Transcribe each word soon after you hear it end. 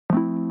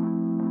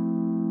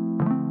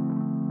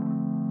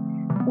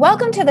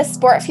Welcome to the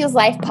Sport Fuels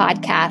Life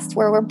podcast,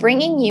 where we're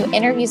bringing you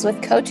interviews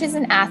with coaches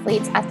and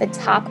athletes at the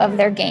top of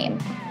their game.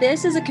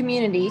 This is a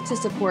community to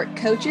support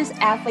coaches,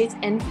 athletes,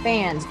 and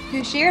fans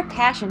who share a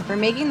passion for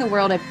making the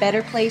world a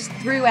better place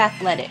through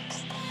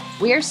athletics.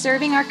 We are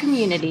serving our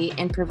community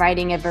and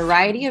providing a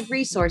variety of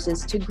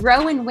resources to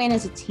grow and win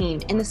as a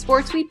team in the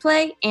sports we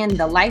play and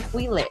the life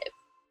we live.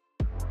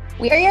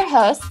 We are your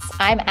hosts.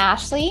 I'm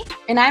Ashley.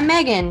 And I'm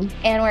Megan.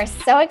 And we're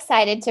so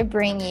excited to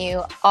bring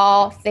you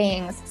all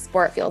things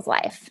Sport Fuels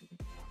Life.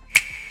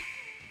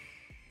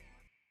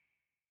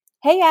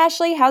 Hey,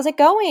 Ashley, how's it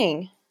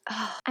going?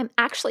 I'm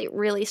actually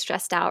really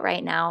stressed out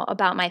right now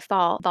about my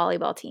fall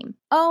volleyball team.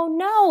 Oh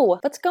no,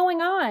 what's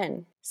going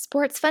on?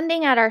 Sports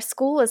funding at our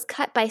school is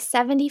cut by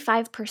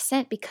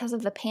 75% because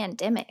of the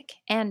pandemic.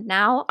 And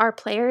now our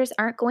players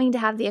aren't going to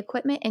have the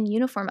equipment and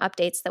uniform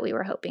updates that we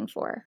were hoping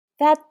for.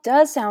 That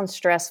does sound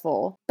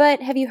stressful,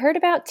 but have you heard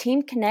about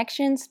Team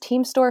Connection's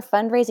Team Store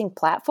fundraising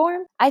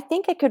platform? I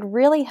think it could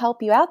really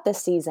help you out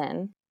this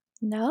season.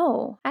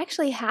 No, I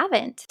actually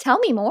haven't. Tell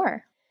me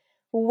more.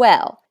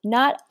 Well,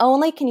 not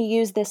only can you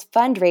use this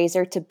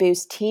fundraiser to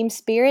boost team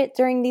spirit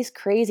during these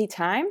crazy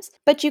times,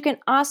 but you can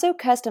also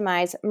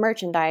customize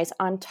merchandise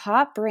on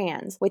top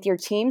brands with your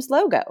team's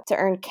logo to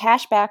earn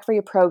cash back for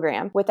your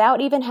program without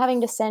even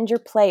having to send your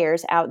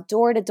players out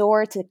door to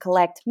door to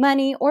collect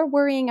money or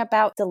worrying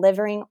about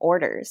delivering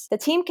orders. The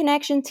Team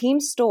Connection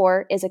Team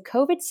Store is a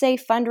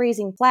COVID-safe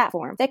fundraising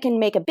platform that can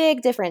make a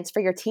big difference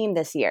for your team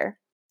this year.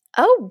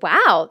 Oh,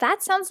 wow.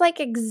 That sounds like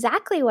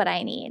exactly what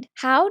I need.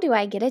 How do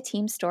I get a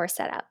team store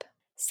set up?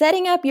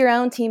 Setting up your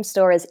own team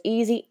store is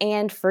easy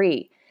and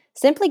free.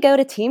 Simply go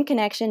to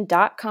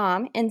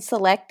teamconnection.com and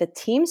select the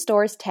Team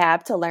Stores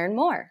tab to learn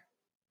more.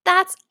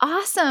 That's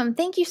awesome.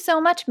 Thank you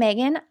so much,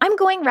 Megan. I'm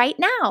going right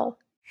now.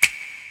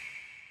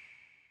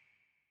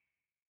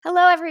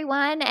 Hello,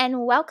 everyone,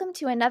 and welcome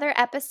to another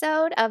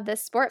episode of the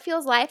Sport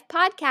Fuels Life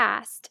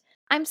podcast.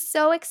 I'm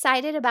so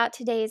excited about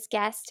today's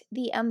guest,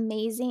 the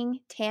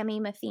amazing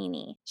Tami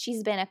Matheny.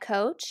 She's been a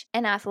coach,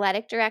 an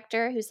athletic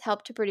director who's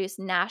helped to produce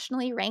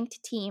nationally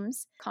ranked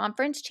teams,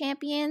 conference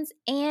champions,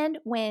 and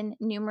win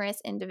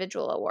numerous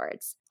individual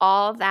awards.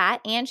 All that,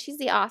 and she's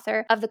the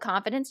author of The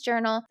Confidence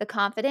Journal, The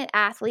Confident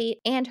Athlete,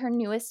 and her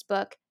newest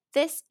book,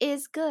 This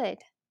Is Good.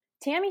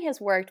 Tami has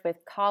worked with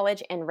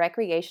college and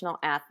recreational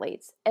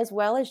athletes, as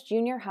well as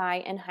junior high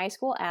and high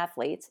school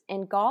athletes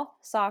in golf,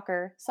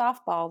 soccer,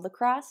 softball,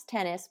 lacrosse,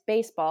 tennis,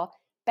 baseball,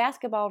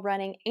 basketball,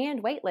 running,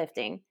 and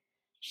weightlifting.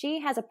 She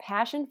has a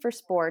passion for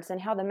sports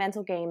and how the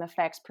mental game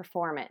affects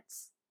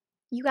performance.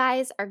 You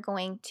guys are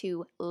going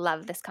to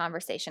love this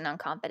conversation on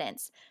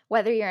confidence.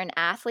 Whether you're an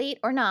athlete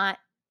or not,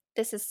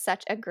 this is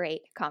such a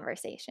great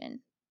conversation.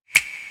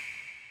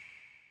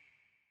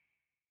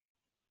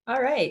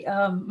 All right.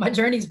 My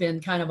journey's been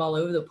kind of all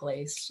over the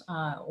place.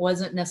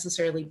 Wasn't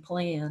necessarily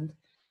planned,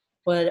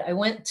 but I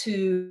went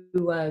to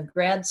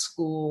grad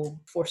school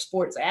for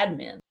sports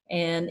admin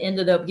and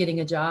ended up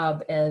getting a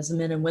job as a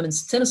men and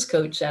women's tennis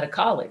coach at a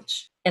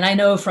college. And I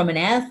know from an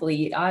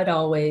athlete, I'd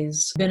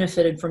always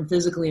benefited from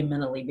physically and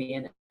mentally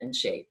being in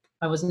shape.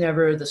 I was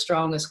never the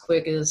strongest,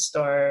 quickest,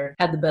 or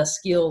had the best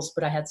skills,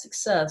 but I had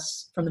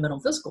success from the mental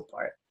and physical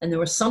part. And there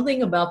was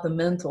something about the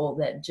mental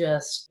that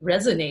just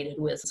resonated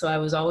with. So I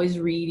was always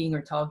reading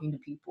or talking to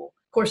people.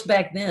 Of course,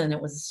 back then there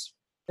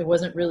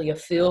wasn't really a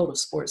field of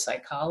sports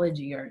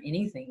psychology or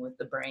anything with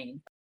the brain.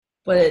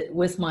 But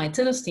with my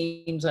tennis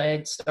teams, I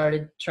had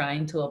started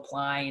trying to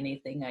apply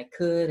anything I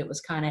could. It was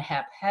kind of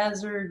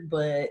haphazard,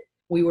 but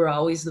we were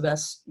always the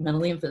best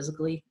mentally and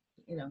physically,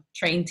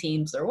 trained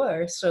teams there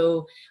were.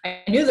 So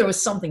I knew there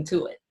was something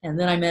to it. And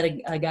then I met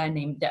a guy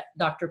named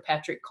Dr.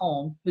 Patrick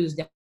Cohn, who's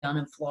down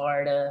in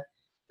Florida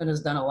and has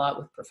done a lot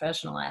with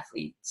professional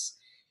athletes,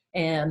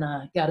 and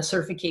got a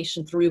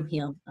certification through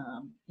him.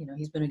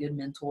 He's been a good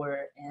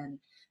mentor, and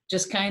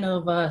just kind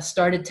of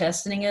started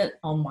testing it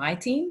on my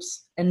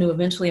teams, and knew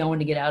eventually I wanted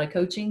to get out of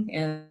coaching,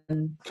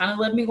 and kind of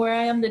led me where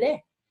I am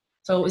today.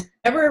 So it was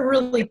never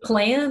really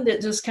planned.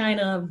 It just kind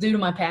of, due to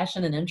my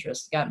passion and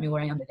interest, got me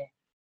where I am today.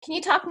 Can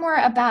you talk more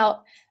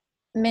about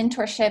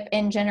mentorship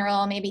in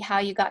general, maybe how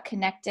you got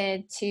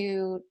connected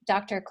to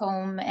Dr.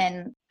 Combe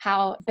and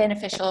how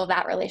beneficial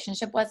that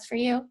relationship was for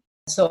you?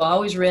 So I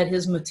always read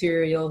his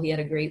material. He had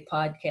a great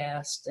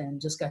podcast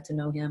and just got to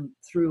know him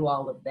through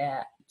all of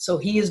that. So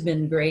he has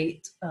been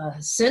great.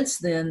 Since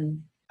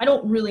then, I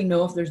don't really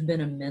know if there's been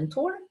a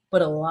mentor,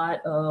 but a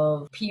lot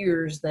of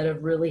peers that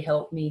have really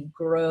helped me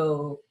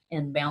grow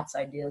and bounce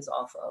ideas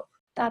off of.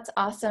 That's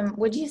awesome.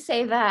 Would you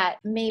say that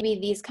maybe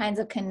these kinds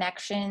of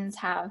connections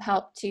have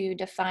helped to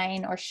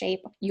define or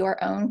shape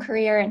your own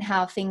career and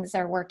how things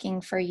are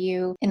working for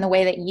you in the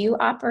way that you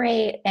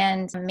operate,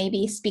 and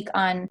maybe speak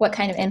on what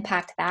kind of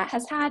impact that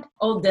has had?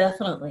 Oh,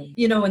 definitely.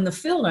 In the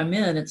field I'm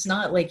in, it's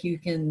not like you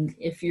can,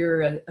 if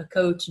you're a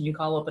coach and you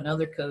call up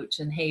another coach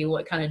and, hey,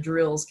 what kind of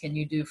drills can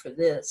you do for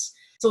this?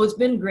 So it's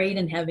been great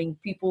in having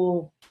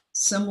people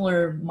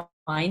similar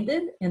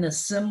minded in a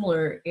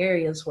similar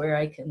areas where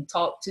I can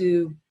talk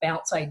to,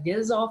 bounce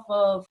ideas off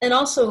of. And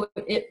also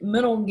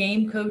mental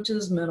game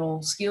coaches,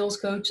 mental skills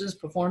coaches,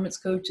 performance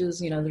coaches,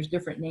 there's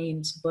different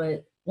names,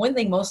 but one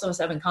thing most of us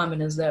have in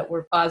common is that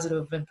we're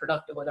positive and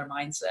productive with our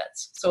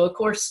mindsets. So of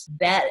course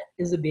that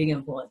is a big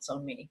influence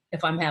on me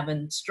if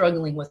I'm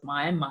struggling with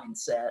my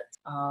mindset.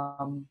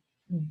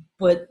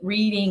 But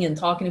reading and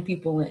talking to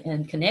people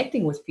and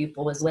connecting with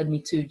people has led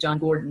me to John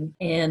Gordon.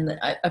 And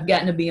I've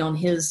gotten to be on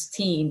his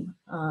team,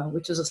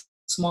 which is a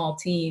small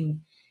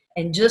team.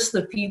 And just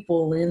the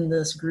people in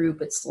this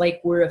group, it's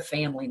like we're a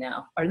family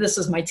now. Or this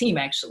is my team,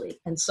 actually.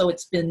 And so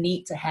it's been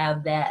neat to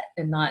have that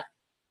and not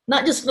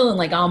just feeling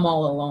like I'm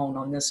all alone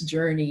on this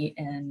journey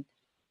and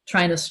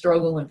trying to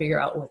struggle and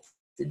figure out what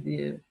to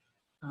do.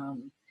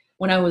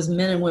 When I was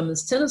men and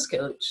women's tennis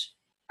coach,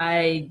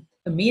 I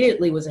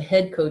immediately was a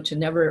head coach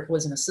and never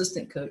was an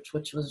assistant coach,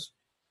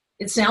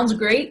 it sounds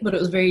great, but it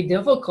was very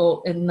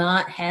difficult, and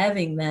not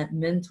having that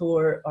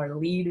mentor or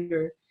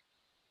leader.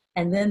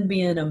 And then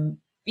being a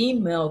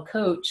female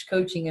coach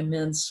coaching a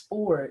men's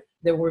sport,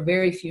 there were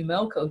very few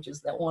male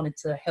coaches that wanted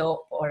to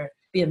help or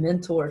be a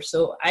mentor.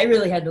 So I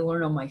really had to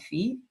learn on my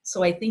feet.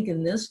 So I think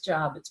in this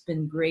job, it's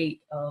been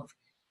great of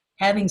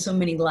having so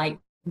many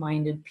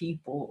like-minded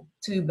people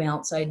to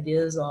bounce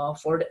ideas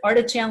off or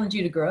to challenge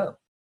you to grow.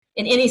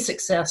 In any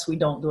success, we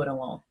don't do it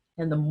alone.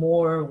 And the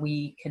more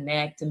we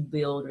connect and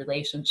build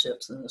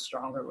relationships, then the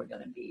stronger we're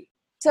going to be.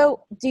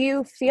 So do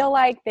you feel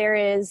like there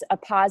is a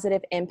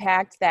positive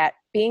impact that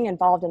being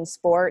involved in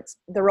sports,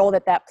 the role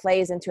that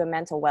plays into a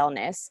mental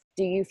wellness?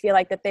 Do you feel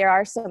like that there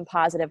are some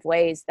positive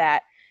ways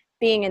that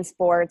being in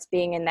sports,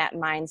 being in that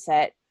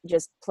mindset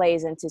just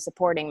plays into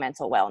supporting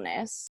mental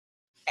wellness?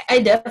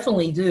 I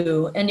definitely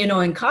do. And,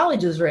 in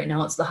colleges right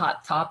now, it's the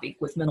hot topic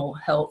with mental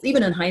health,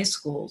 even in high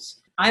schools.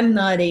 I'm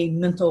not a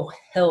mental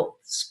health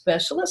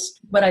specialist,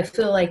 but I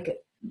feel like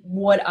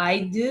what I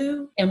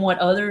do and what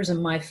others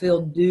in my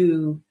field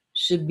do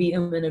should be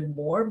implemented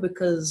more,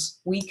 because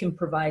we can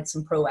provide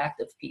some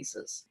proactive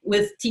pieces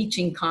with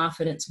teaching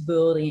confidence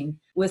building,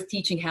 with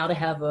teaching how to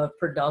have a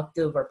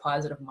productive or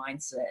positive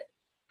mindset.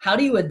 How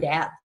do you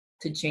adapt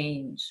to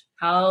change?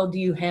 How do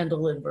you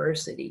handle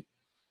adversity?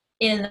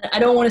 And I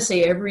don't want to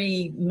say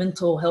every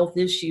mental health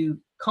issue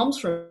comes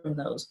from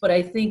those, but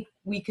I think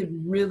we could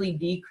really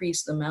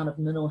decrease the amount of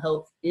mental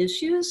health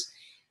issues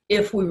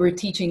if we were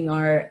teaching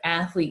our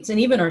athletes and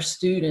even our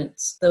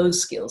students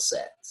those skill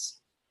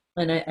sets.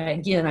 And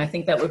I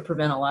think that would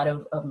prevent a lot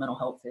of mental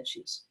health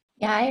issues.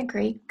 Yeah, I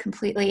agree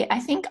completely. I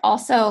think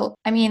also,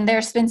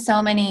 there's been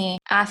so many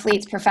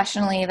athletes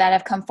professionally that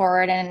have come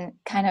forward and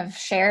kind of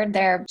shared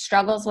their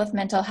struggles with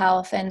mental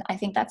health. And I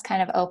think that's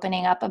kind of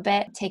opening up a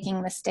bit,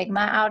 taking the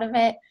stigma out of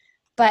it.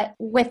 But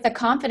with the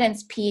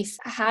confidence piece,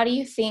 how do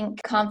you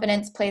think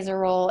confidence plays a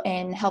role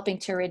in helping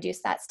to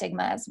reduce that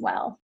stigma as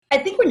well? I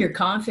think when you're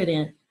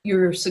confident,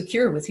 you're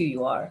secure with who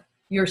you are.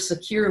 You're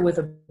secure with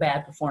a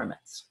bad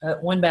performance.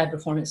 One bad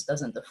performance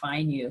doesn't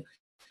define you.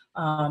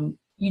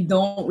 You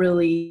don't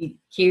really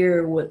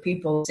care what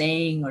people are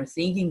saying or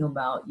thinking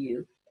about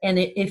you. And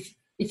if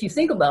you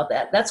think about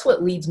that, that's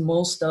what leads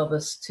most of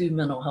us to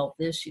mental health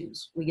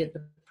issues. We get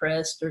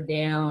depressed or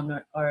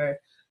down or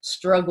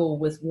struggle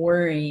with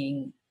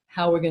worrying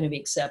how we're going to be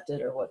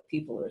accepted or what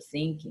people are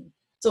thinking.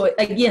 So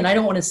again, I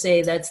don't want to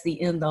say that's the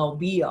end all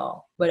be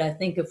all, but I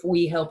think if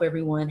we help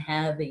everyone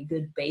have a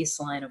good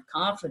baseline of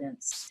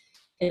confidence,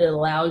 it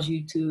allows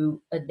you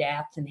to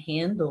adapt and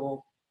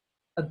handle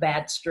a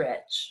bad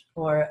stretch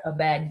or a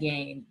bad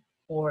game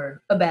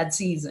or a bad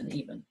season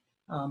even,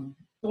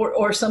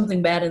 or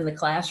something bad in the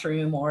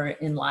classroom or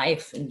in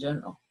life in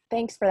general.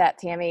 Thanks for that,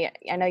 Tami.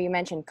 I know you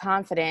mentioned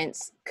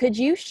confidence. Could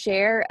you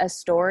share a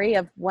story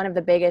of one of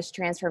the biggest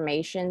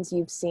transformations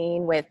you've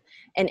seen with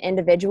an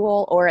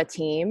individual or a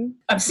team?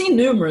 I've seen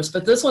numerous,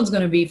 but this one's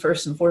going to be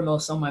first and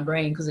foremost on my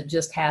brain because it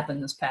just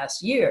happened this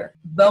past year.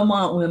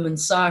 Belmont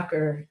Women's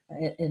Soccer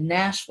in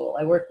Nashville,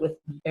 I work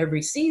with them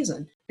every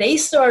season. They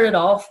started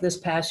off this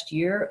past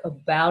year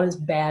about as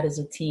bad as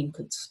a team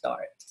could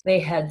start. They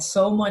had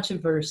so much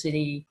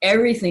adversity.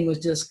 Everything was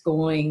just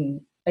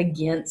going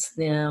against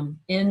them,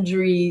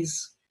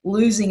 injuries,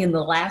 losing in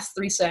the last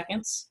 3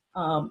 seconds.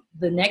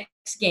 The next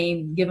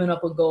game, giving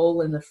up a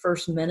goal in the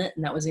first minute,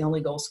 and that was the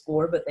only goal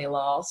scored, but they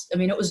lost.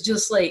 It was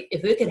just like,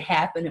 if it could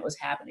happen, it was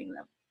happening to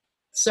them.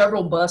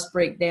 Several bus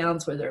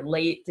breakdowns where they're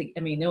late.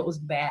 It was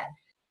bad.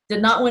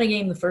 Did not win a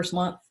game the first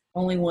month,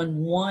 only won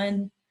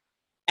one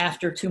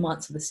after 2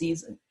 months of the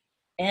season.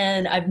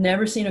 And I've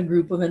never seen a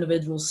group of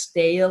individuals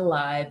stay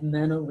alive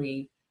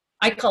mentally.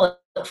 I call it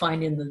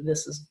finding the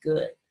this is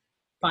good.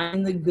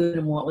 Find the good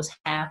in what was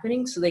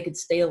happening so they could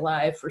stay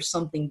alive for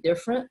something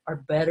different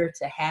or better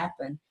to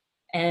happen.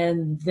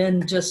 And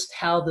then just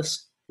how the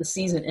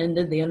season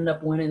ended, they ended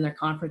up winning their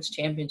conference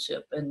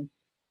championship and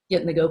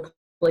getting to go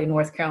play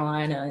North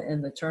Carolina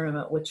in the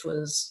tournament, which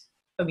was,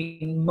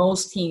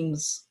 most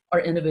teams or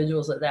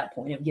individuals at that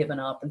point have given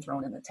up and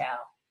thrown in the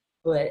towel.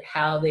 But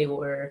how they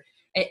were,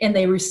 and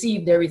they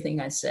received everything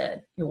I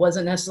said. It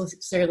wasn't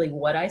necessarily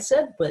what I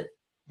said, but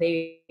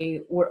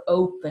they were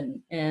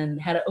open and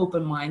had an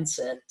open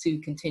mindset to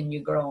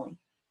continue growing.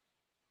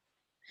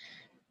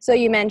 So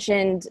you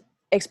mentioned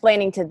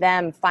explaining to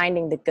them,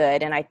 finding the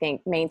good. And I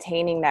think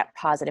maintaining that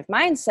positive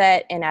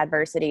mindset in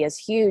adversity is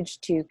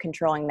huge to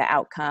controlling the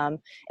outcome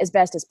as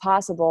best as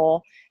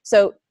possible.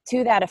 So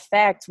to that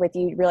effect, with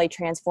you really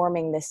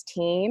transforming this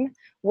team,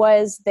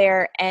 was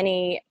there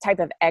any type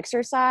of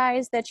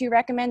exercise that you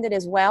recommended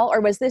as well? Or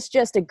was this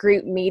just a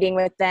group meeting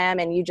with them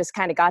and you just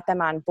kind of got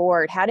them on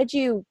board? How did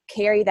you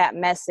carry that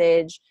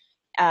message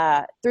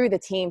through the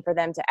team for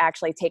them to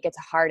actually take it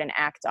to heart and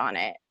act on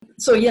it?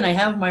 So again, I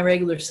have my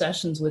regular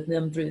sessions with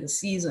them through the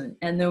season,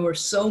 and there were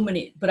so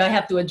many, but I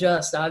have to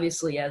adjust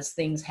obviously as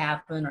things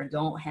happen or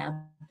don't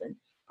happen.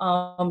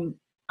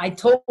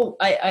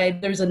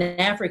 There's an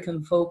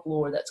African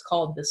folklore that's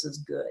called "This is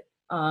good,"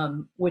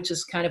 which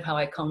is kind of how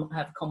I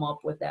have come up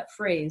with that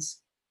phrase,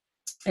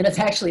 and it's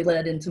actually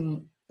led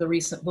into the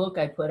recent book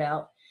I put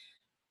out.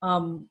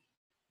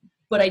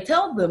 But I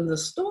tell them the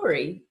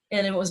story,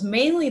 and it was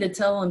mainly to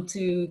tell them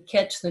to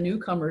catch the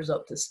newcomers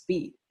up to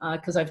speed.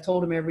 Because I've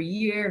told them every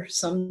year,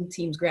 some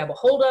teams grab a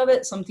hold of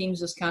it, some teams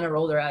just kind of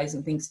roll their eyes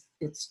and think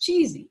it's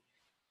cheesy.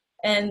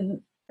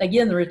 And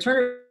again, the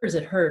returners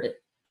had heard it,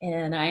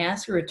 and I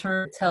asked her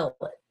return to tell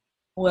it.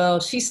 Well,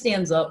 she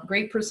stands up,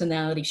 great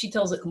personality. She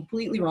tells it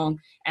completely wrong,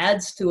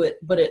 adds to it,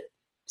 but it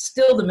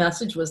still the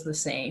message was the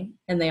same,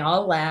 and they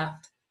all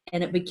laughed,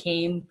 and it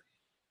became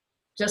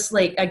just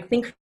like, I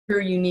think her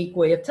unique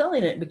way of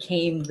telling it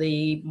became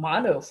the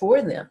motto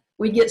for them.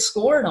 We'd get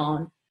scored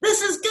on,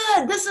 this is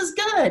good, this is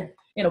good.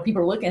 You know,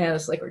 people are looking at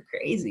us like we're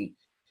crazy.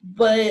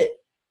 But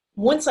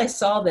once I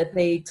saw that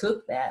they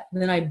took that,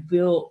 then I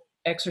built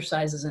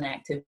exercises and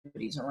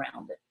activities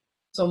around it.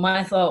 So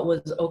my thought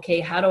was, okay,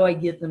 how do I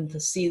get them to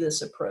see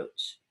this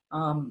approach?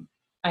 I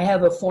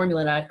have a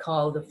formula that I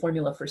call the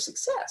formula for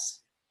success.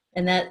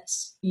 And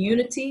that's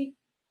unity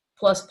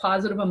plus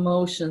positive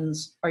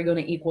emotions are going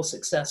to equal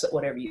success at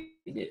whatever you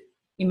do.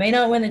 You may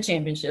not win the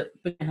championship,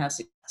 but you have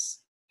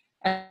success.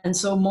 And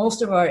so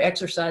most of our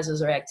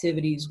exercises or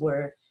activities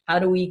were, how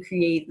do we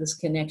create this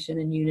connection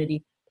and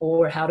unity,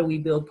 or how do we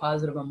build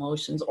positive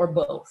emotions, or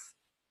both?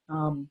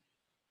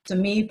 To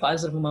me,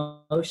 positive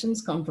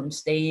emotions come from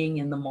staying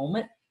in the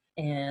moment.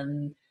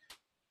 And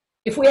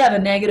if we have a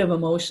negative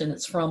emotion,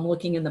 it's from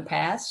looking in the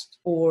past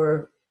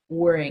or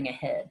worrying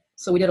ahead.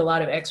 So we did a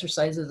lot of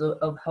exercises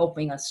of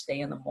helping us stay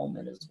in the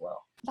moment as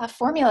well. That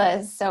formula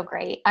is so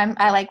great.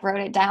 I like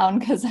wrote it down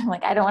because I'm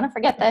like, I don't want to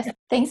forget this.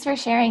 Thanks for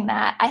sharing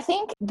that. I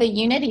think the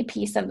unity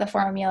piece of the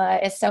formula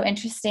is so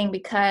interesting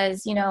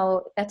because, you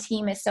know, a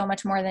team is so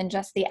much more than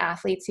just the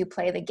athletes who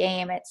play the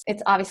game.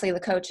 It's obviously the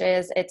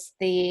coaches, it's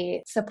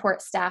the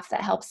support staff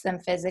that helps them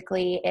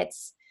physically,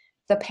 it's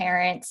the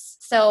parents.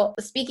 So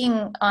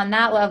speaking on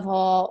that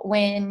level,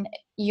 when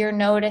you're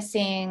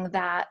noticing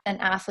that an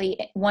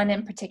athlete, one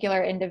in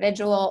particular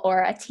individual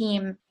or a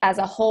team as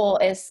a whole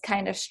is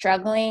kind of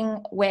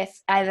struggling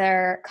with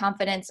either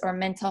confidence or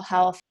mental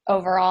health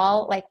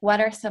overall, like what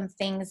are some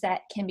things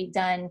that can be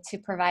done to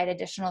provide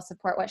additional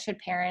support? What should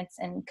parents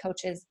and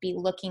coaches be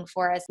looking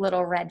for as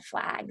little red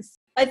flags?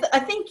 I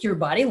think your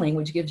body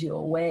language gives you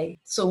away.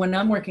 So when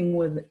I'm working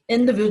with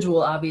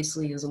individual,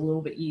 obviously is a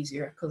little bit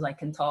easier because I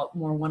can talk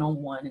more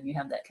one-on-one and you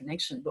have that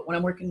connection. But when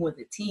I'm working with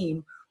a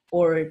team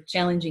or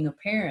challenging a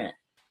parent,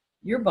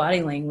 your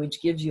body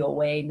language gives you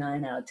away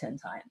 9 out of 10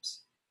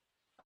 times.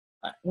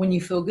 When you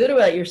feel good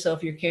about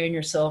yourself, you're carrying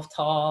yourself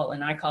tall,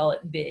 and I call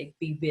it big,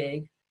 be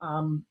big.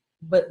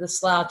 But the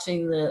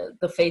slouching,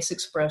 the face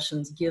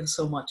expressions give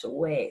so much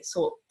away.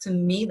 So to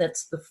me,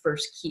 that's the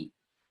first key.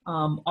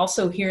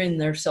 Also hearing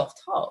their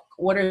self-talk.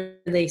 What are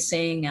they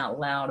saying out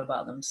loud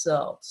about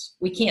themselves?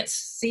 We can't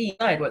see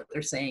what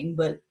they're saying,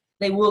 but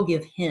they will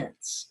give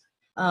hints.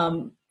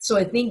 So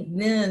I think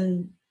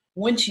then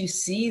once you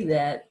see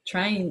that,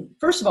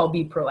 first of all,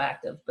 be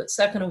proactive. But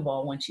second of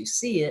all, once you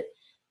see it,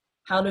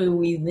 how do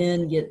we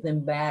then get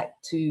them back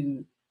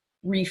to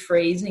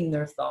rephrasing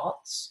their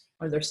thoughts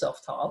or their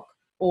self-talk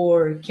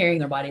or carrying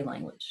their body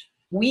language?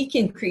 We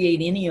can create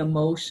any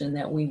emotion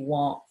that we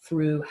want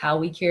through how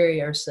we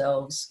carry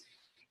ourselves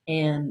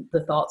and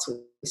the thoughts we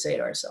say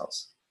to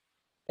ourselves.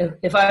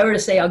 If I were to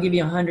say, I'll give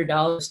you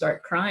 $100 to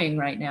start crying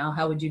right now,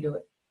 how would you do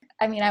it?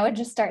 I mean, I would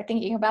just start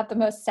thinking about the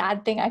most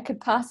sad thing I could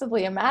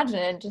possibly imagine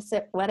and just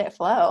let it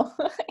flow.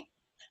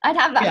 I'd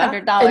have that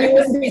 $100. And you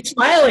wouldn't be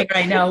smiling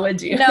right now,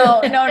 would you?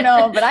 No,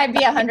 but I'd be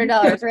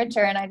 $100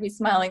 richer and I'd be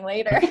smiling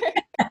later.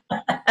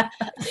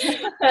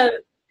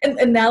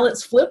 And now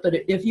let's flip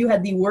it. If you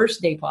had the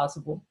worst day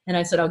possible, and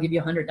I said, I'll give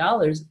you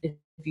 $100 if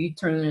you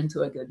turn it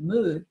into a good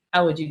mood,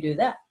 how would you do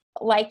that?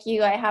 Like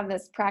you, I have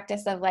this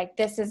practice of like,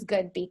 this is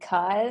good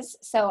because.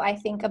 So I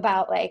think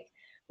about like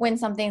when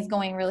something's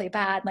going really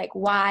bad, like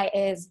why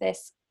is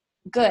this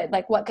good?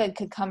 Like what good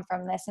could come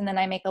from this? And then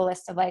I make a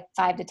list of like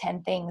 5 to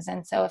 10 things.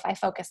 And so if I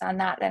focus on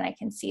that, then I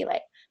can see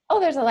like,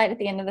 oh, there's a light at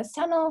the end of this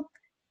tunnel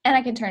and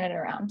I can turn it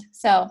around.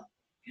 So.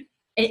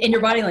 And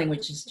your body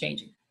language is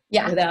changing.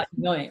 Yeah. Without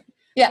knowing it.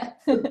 Yeah.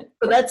 So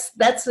that's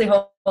the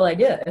whole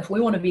idea. If we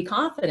want to be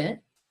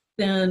confident,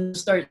 then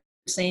start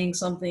saying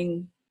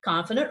something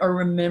confident or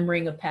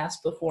remembering a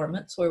past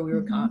performance where we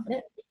were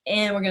confident,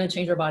 and we're going to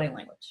change our body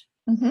language.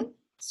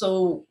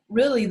 So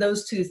really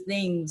those two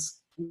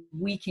things,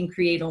 we can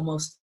create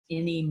almost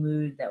any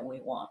mood that we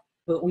want,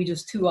 but we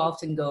just too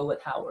often go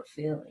with how we're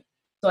feeling.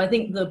 So I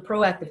think the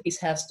proactive piece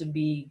has to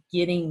be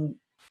getting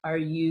our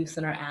youth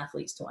and our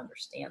athletes to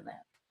understand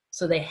that.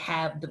 So they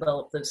have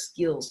developed those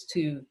skills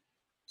to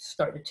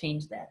start to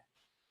change that.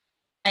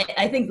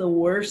 I think the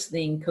worst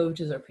thing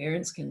coaches or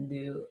parents can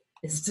do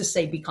is to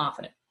say, be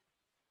confident.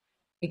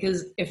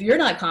 Because if you're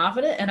not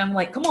confident and I'm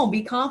like, come on,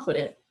 be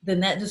confident, then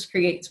that just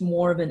creates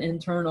more of an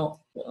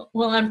internal,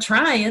 well, I'm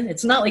trying.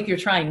 It's not like you're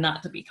trying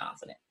not to be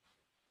confident.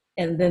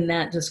 And then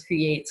that just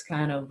creates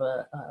kind of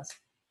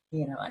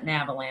an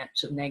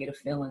avalanche of negative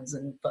feelings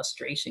and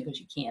frustration because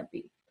you can't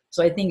be.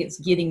 So I think it's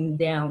getting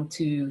down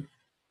to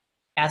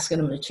asking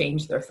them to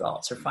change their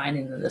thoughts or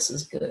finding that this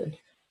is good,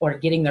 or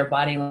getting their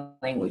body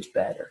language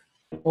better,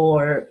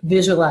 or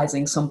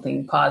visualizing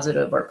something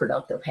positive or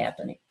productive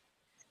happening.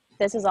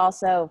 This is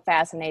also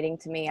fascinating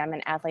to me. I'm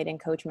an athlete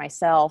and coach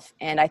myself,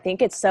 and I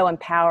think it's so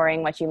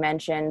empowering what you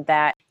mentioned,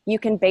 that you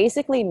can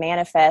basically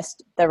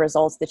manifest the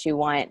results that you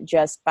want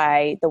just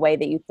by the way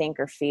that you think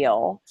or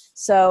feel.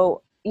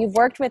 So you've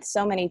worked with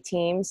so many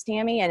teams,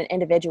 Tami, and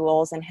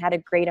individuals, and had a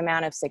great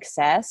amount of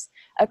success.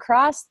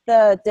 Across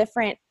the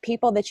different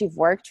people that you've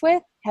worked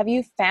with, have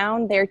you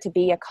found there to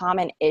be a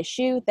common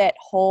issue that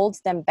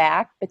holds them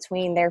back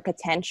between their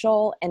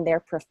potential and their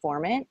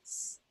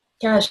performance?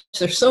 Gosh,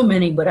 there's so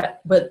many,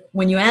 but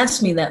when you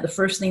asked me that, the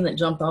first thing that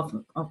jumped off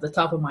the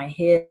top of my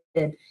head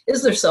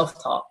is their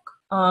self-talk.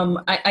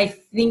 I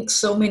think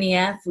so many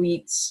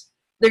athletes,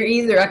 they're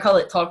either, I call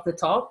it talk the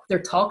talk, they're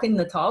talking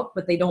the talk,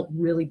 but they don't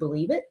really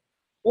believe it,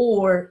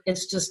 or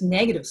it's just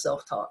negative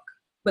self-talk,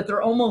 but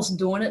they're almost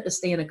doing it to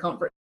stay in a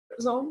comfort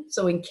zone.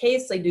 So in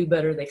case they do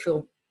better, they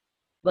feel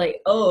like,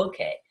 oh,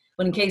 okay.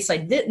 But in case I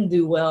didn't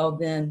do well,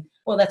 then,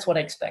 well, that's what I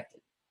expected.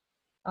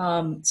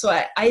 So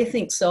I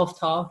think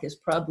self-talk is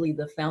probably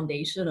the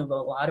foundation of a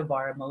lot of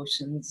our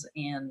emotions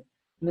and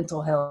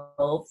mental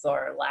health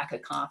or lack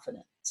of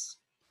confidence.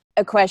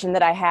 A question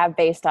that I have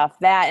based off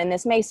that, and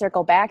this may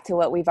circle back to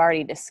what we've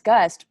already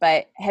discussed,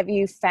 but have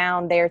you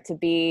found there to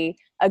be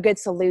a good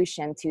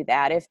solution to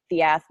that if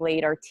the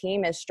athlete or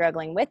team is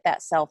struggling with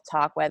that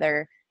self-talk,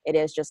 whether it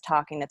is just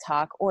talking the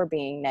talk or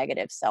being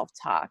negative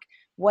self-talk?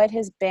 What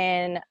has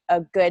been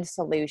a good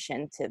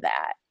solution to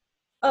that?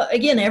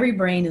 Again, every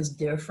brain is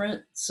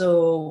different.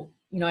 So,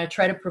 I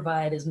try to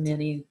provide as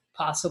many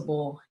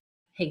possible,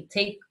 hey,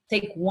 take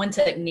one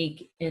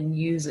technique and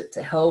use it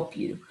to help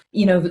you.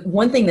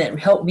 One thing that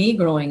helped me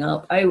growing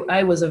up,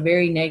 I was a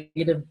very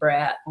negative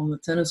brat on the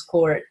tennis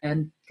court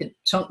and could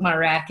chunk my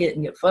racket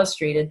and get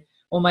frustrated.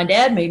 Well, my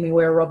dad made me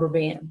wear a rubber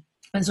band.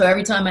 And so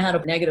every time I had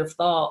a negative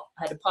thought,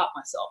 I had to pop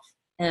myself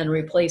and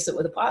replace it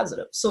with a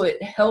positive. So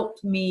it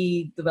helped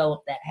me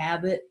develop that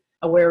habit.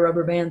 I wear a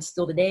rubber band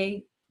still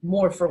today,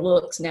 more for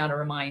looks now to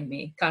remind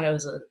me, kind of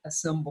as a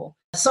symbol.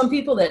 Some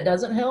people that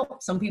doesn't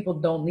help. Some people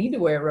don't need to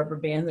wear a rubber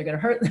band. They're going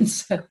to hurt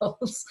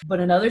themselves. But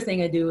another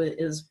thing I do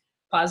is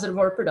positive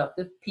or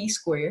productive, P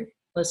squared.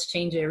 Let's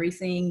change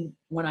everything.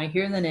 When I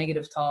hear the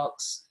negative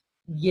talks,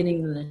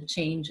 getting them to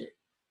change it.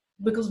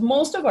 Because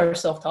most of our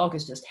self-talk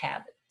is just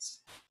habits.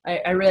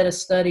 I read a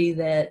study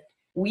that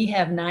we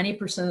have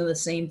 90% of the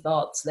same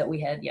thoughts that we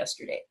had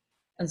yesterday.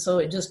 And so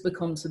it just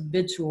becomes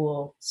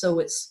habitual. So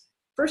it's,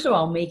 first of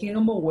all, making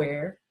them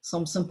aware,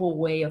 some simple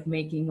way of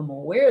making them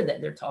aware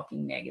that they're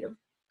talking negative.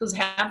 Because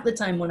half the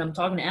time when I'm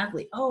talking to an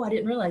athlete, oh, I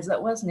didn't realize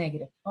that was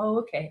negative. Oh,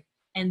 okay.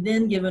 And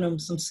then giving them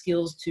some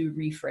skills to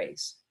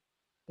rephrase.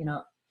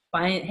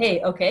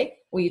 Hey, okay,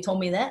 well, you told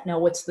me that. Now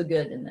what's the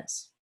good in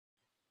this?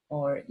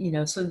 Or,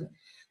 so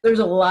there's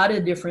a lot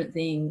of different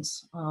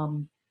things.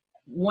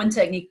 One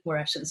technique, where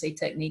I shouldn't say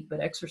technique,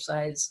 but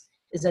exercise,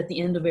 is at the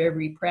end of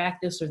every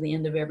practice or the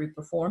end of every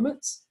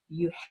performance,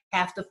 you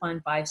have to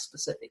find 5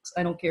 specifics.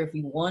 I don't care if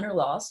you won or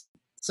lost.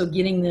 So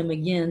getting them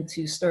again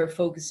to start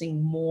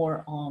focusing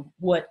more on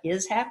what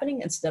is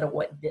happening instead of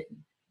what didn't.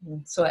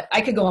 So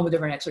I could go on with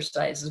different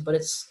exercises, but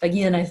it's,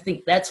 again, I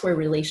think that's where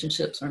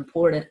relationships are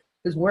important,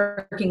 because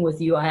working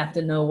with you, I have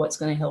to know what's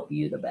going to help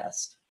you the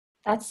best.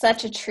 That's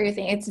such a true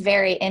thing. It's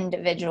very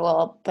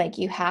individual. Like,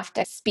 you have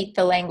to speak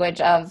the language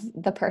of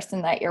the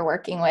person that you're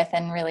working with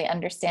and really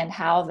understand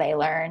how they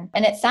learn.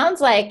 And it sounds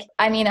like,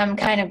 I'm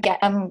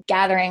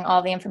gathering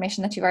all the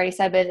information that you've already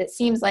said, but it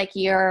seems like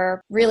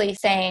you're really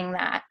saying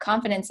that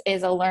confidence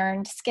is a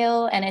learned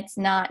skill, and it's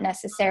not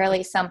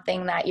necessarily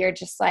something that you're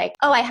just like,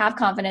 oh, I have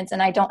confidence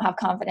and I don't have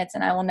confidence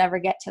and I will never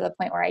get to the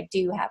point where I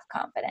do have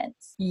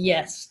confidence.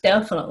 Yes,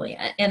 definitely.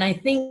 And I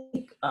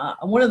think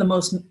one of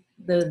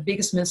the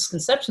biggest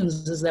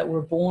misconceptions is that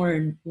we're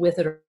born with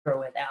it or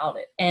without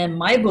it. And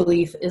my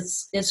belief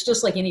is it's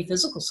just like any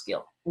physical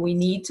skill. We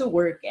need to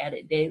work at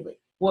it daily.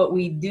 What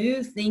we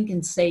do, think,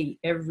 and say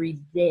every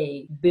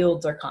day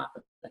builds our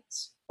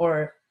confidence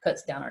or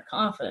cuts down our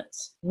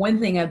confidence. One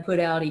thing I put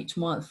out each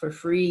month for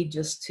free,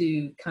 just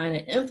to kind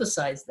of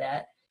emphasize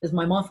that, is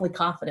my monthly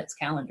confidence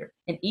calendar.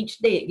 And each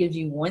day it gives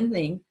you one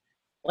thing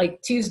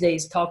Like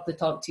Tuesdays, talk the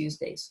talk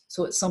Tuesdays.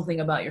 So it's something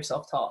about your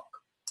self-talk.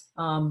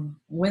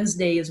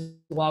 Wednesday is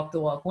walk the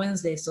walk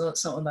Wednesday. So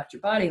it's something about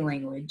your body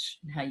language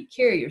and how you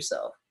carry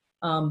yourself.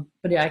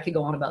 But yeah, I could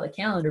go on about the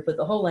calendar, but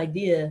the whole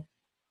idea,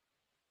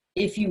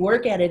 if you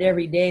work at it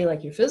every day,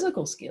 like your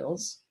physical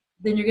skills,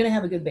 then you're going to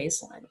have a good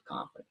baseline of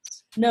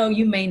confidence. No,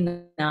 you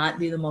may not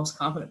be the most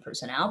confident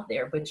person out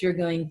there, but you're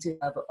going to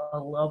have a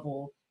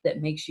level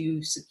that makes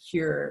you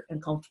secure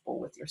and comfortable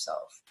with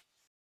yourself.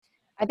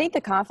 I think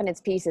the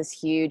confidence piece is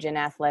huge in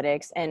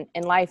athletics and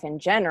in life in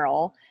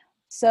general.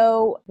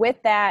 So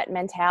with that,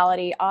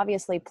 mentality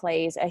obviously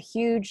plays a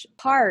huge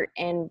part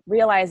in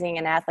realizing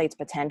an athlete's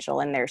potential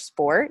in their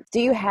sport. Do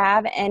you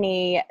have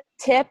any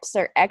tips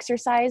or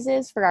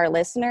exercises for our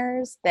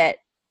listeners that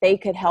they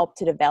could help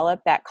to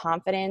develop that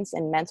confidence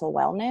and mental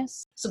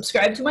wellness?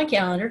 Subscribe to my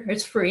calendar.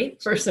 It's free,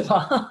 first of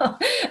all.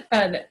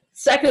 And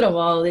second of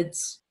all,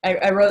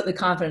 I wrote The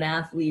Confident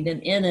Athlete,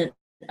 and in it,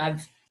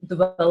 I've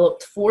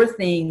developed 4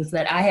 things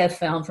that I have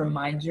found from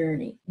my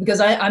journey, because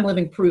I'm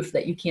living proof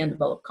that you can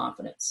develop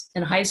confidence.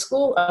 In high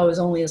school, I was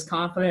only as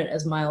confident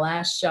as my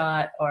last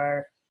shot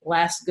or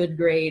last good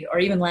grade or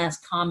even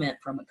last comment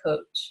from a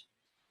coach.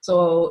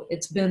 So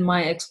it's been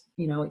my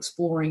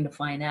exploring to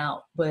find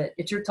out, but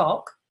it's your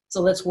talk.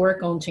 So let's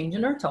work on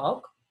changing our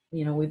talk.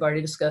 We've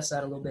already discussed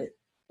that a little bit.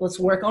 Let's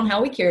work on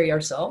how we carry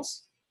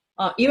ourselves,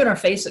 even our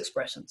face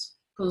expressions,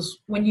 because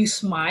when you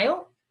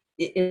smile,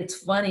 it's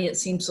funny, it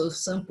seems so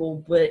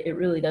simple, but it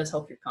really does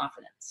help your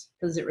confidence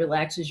because it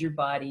relaxes your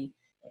body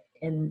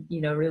and,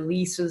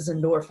 releases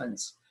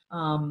endorphins.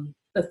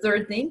 The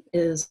third thing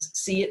is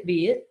see it,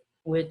 be it,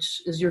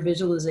 which is your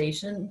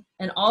visualization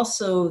and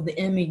also the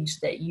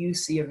image that you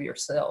see of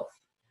yourself.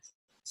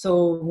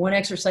 So one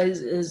exercise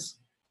is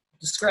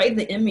describe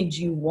the image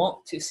you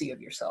want to see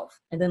of yourself,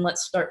 and then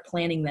let's start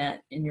planning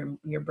that in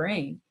your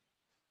brain.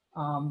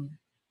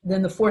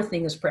 Then the fourth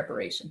thing is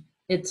preparation.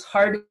 It's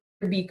hard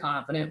to be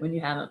confident when you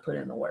haven't put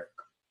in the work.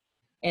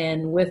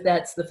 And with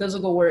that's the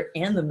physical work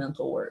and the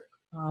mental work.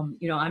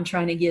 I'm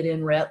trying to get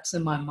in reps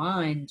in my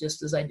mind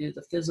just as I do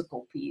the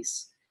physical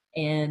piece.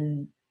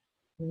 And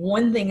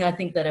one thing I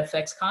think that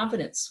affects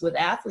confidence with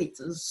athletes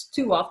is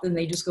too often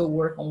they just go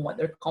work on what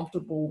they're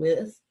comfortable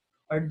with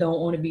or don't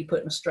want to be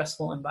put in a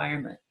stressful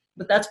environment.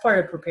 But that's part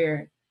of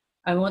preparing.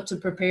 I want to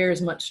prepare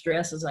as much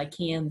stress as I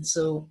can,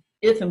 so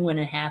if and when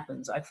it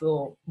happens, I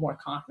feel more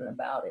confident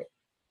about it.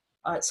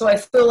 So I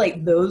feel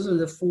like those are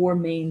the 4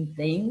 main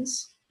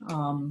things.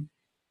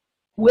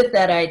 With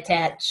that, I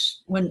attach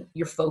when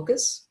your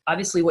focus,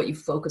 obviously what you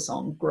focus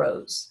on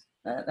grows.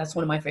 That's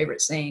one of my favorite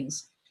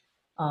sayings.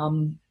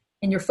 And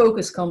your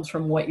focus comes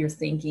from what you're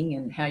thinking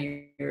and how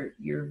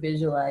you're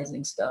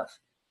visualizing stuff.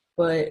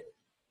 But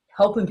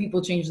helping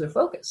people change their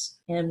focus.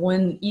 And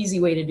one easy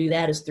way to do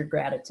that is through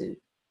gratitude.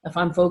 If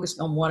I'm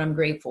focused on what I'm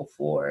grateful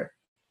for,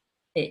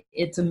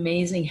 it's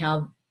amazing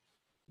how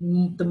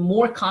the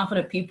more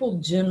confident people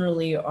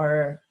generally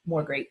are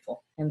more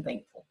grateful and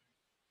thankful.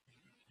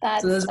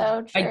 That's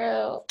so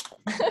true.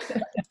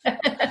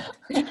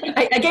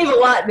 I gave a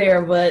lot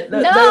there, but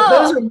those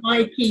are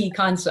my key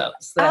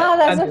concepts.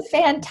 That's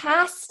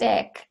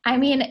fantastic. I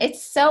mean,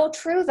 it's so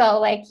true though.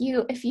 Like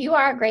if you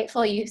are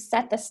grateful, you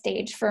set the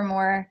stage for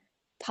more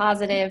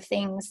positive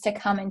things to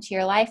come into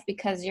your life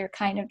because you're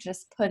kind of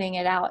just putting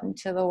it out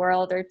into the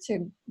world or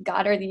to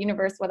God or the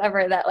universe,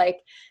 whatever, that like,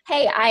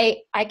 hey,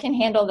 I can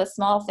handle the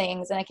small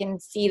things and I can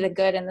see the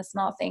good in the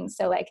small things.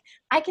 So like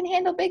I can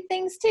handle big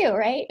things too,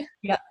 right?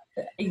 Yeah,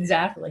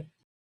 exactly.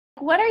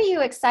 What are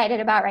you excited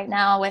about right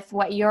now with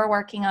what you're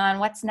working on?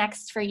 What's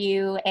next for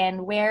you,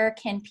 and where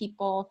can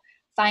people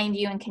find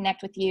you and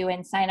connect with you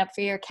and sign up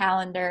for your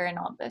calendar and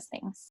all of those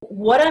things?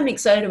 What I'm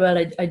excited about,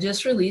 I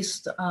just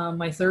released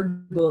my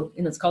 3rd book,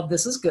 and it's called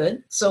This Is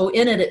Good. So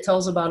in it, it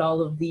tells about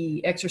all of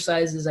the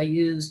exercises I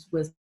used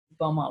with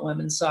Beaumont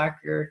women's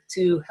soccer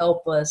to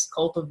help us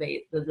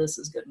cultivate the This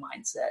Is Good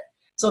mindset.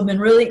 So I've been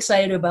really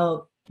excited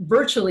about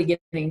virtually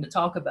getting to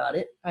talk about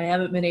it. I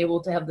haven't been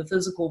able to have the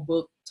physical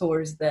book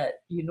tours that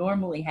you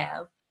normally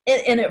have.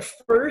 And at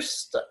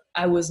first,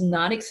 I was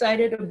not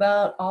excited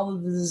about all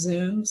of the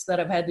Zooms that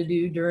I've had to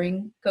do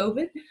during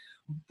COVID,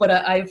 but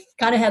I've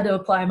kind of had to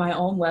apply my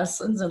own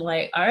lessons and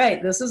like, all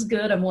right, this is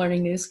good. I'm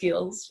learning new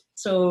skills.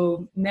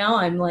 So now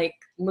I'm like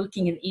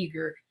looking and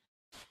eager.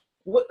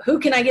 Who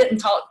can I get and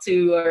talk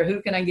to, or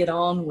who can I get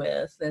on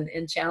with,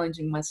 and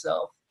challenging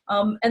myself.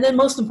 And then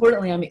most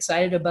importantly, I'm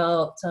excited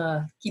about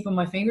keeping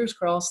my fingers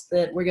crossed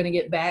that we're going to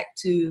get back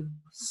to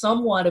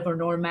somewhat of a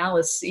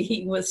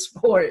normalcy with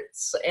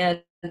sports.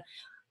 And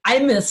I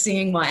miss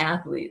seeing my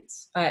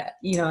athletes.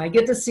 I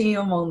get to see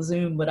them on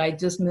Zoom, but I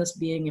just miss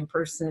being in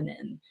person,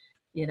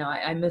 and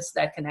I miss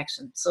that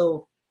connection.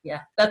 So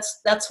yeah,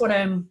 that's what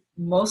I'm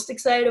most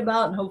excited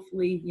about, and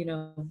hopefully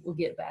we'll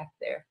get back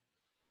there.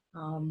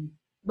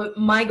 But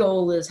my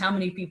goal is how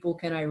many people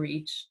can I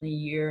reach in a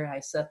year? I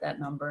set that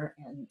number,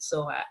 and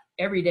so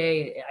every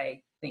day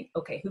I think,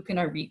 okay, who can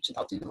I reach and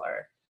talk to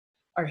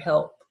our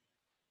help?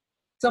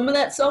 Some of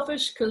that's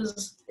selfish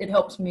because it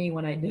helps me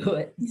when I do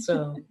it.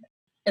 So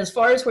as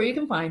far as where you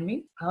can find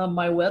me,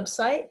 my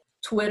website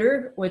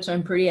Twitter, which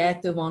I'm pretty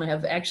active on. I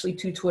have actually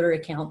 2 Twitter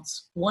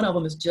accounts. One of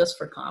them is just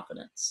for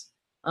confidence.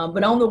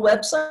 But on the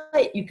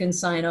website, you can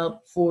sign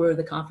up for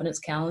the confidence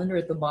calendar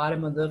at the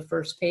bottom of the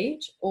first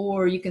page,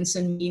 or you can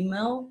send me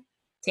email,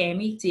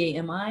 Tami,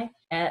 Tami,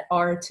 at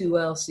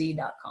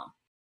r2lc.com.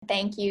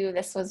 Thank you.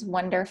 This was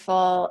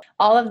wonderful.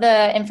 All of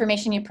the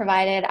information you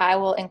provided, I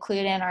will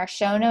include in our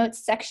show notes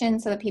section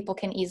so that people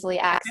can easily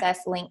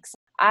access links.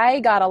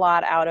 I got a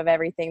lot out of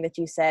everything that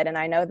you said, and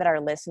I know that our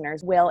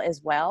listeners will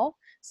as well.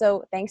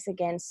 So thanks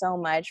again so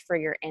much for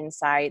your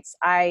insights.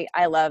 I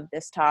love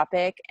this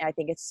topic, and I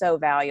think it's so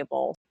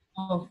valuable.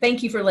 Oh,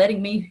 thank you for letting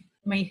me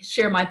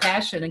share my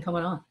passion and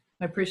coming on.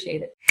 I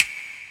appreciate it.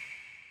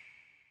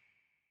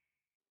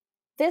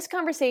 This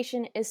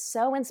conversation is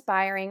so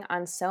inspiring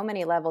on so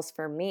many levels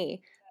for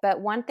me,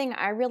 but one thing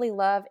I really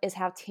love is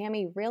how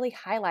Tami really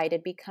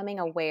highlighted becoming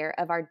aware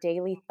of our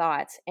daily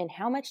thoughts and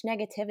how much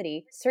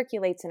negativity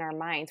circulates in our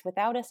minds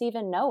without us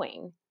even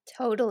knowing.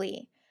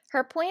 Totally.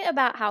 Her point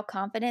about how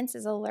confidence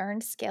is a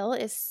learned skill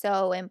is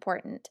so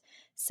important.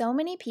 So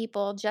many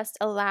people just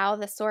allow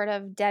the sort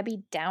of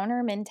Debbie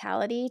Downer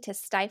mentality to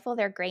stifle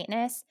their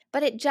greatness,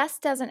 but it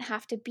just doesn't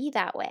have to be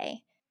that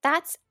way.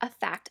 That's a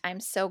fact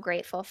I'm so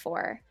grateful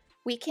for.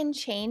 We can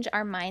change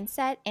our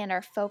mindset and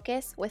our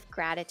focus with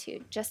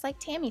gratitude, just like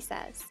Tami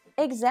says.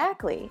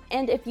 Exactly.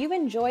 And if you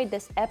enjoyed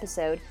this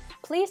episode,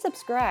 please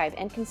subscribe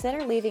and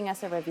consider leaving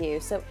us a review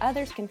so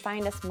others can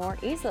find us more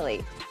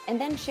easily, and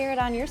then share it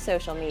on your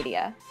social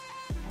media.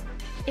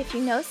 If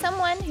you know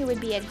someone who would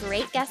be a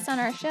great guest on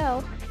our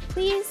show,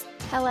 please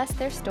tell us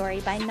their story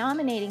by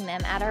nominating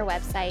them at our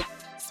website,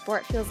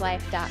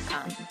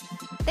 sportfeelslife.com.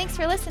 Thanks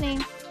for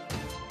listening.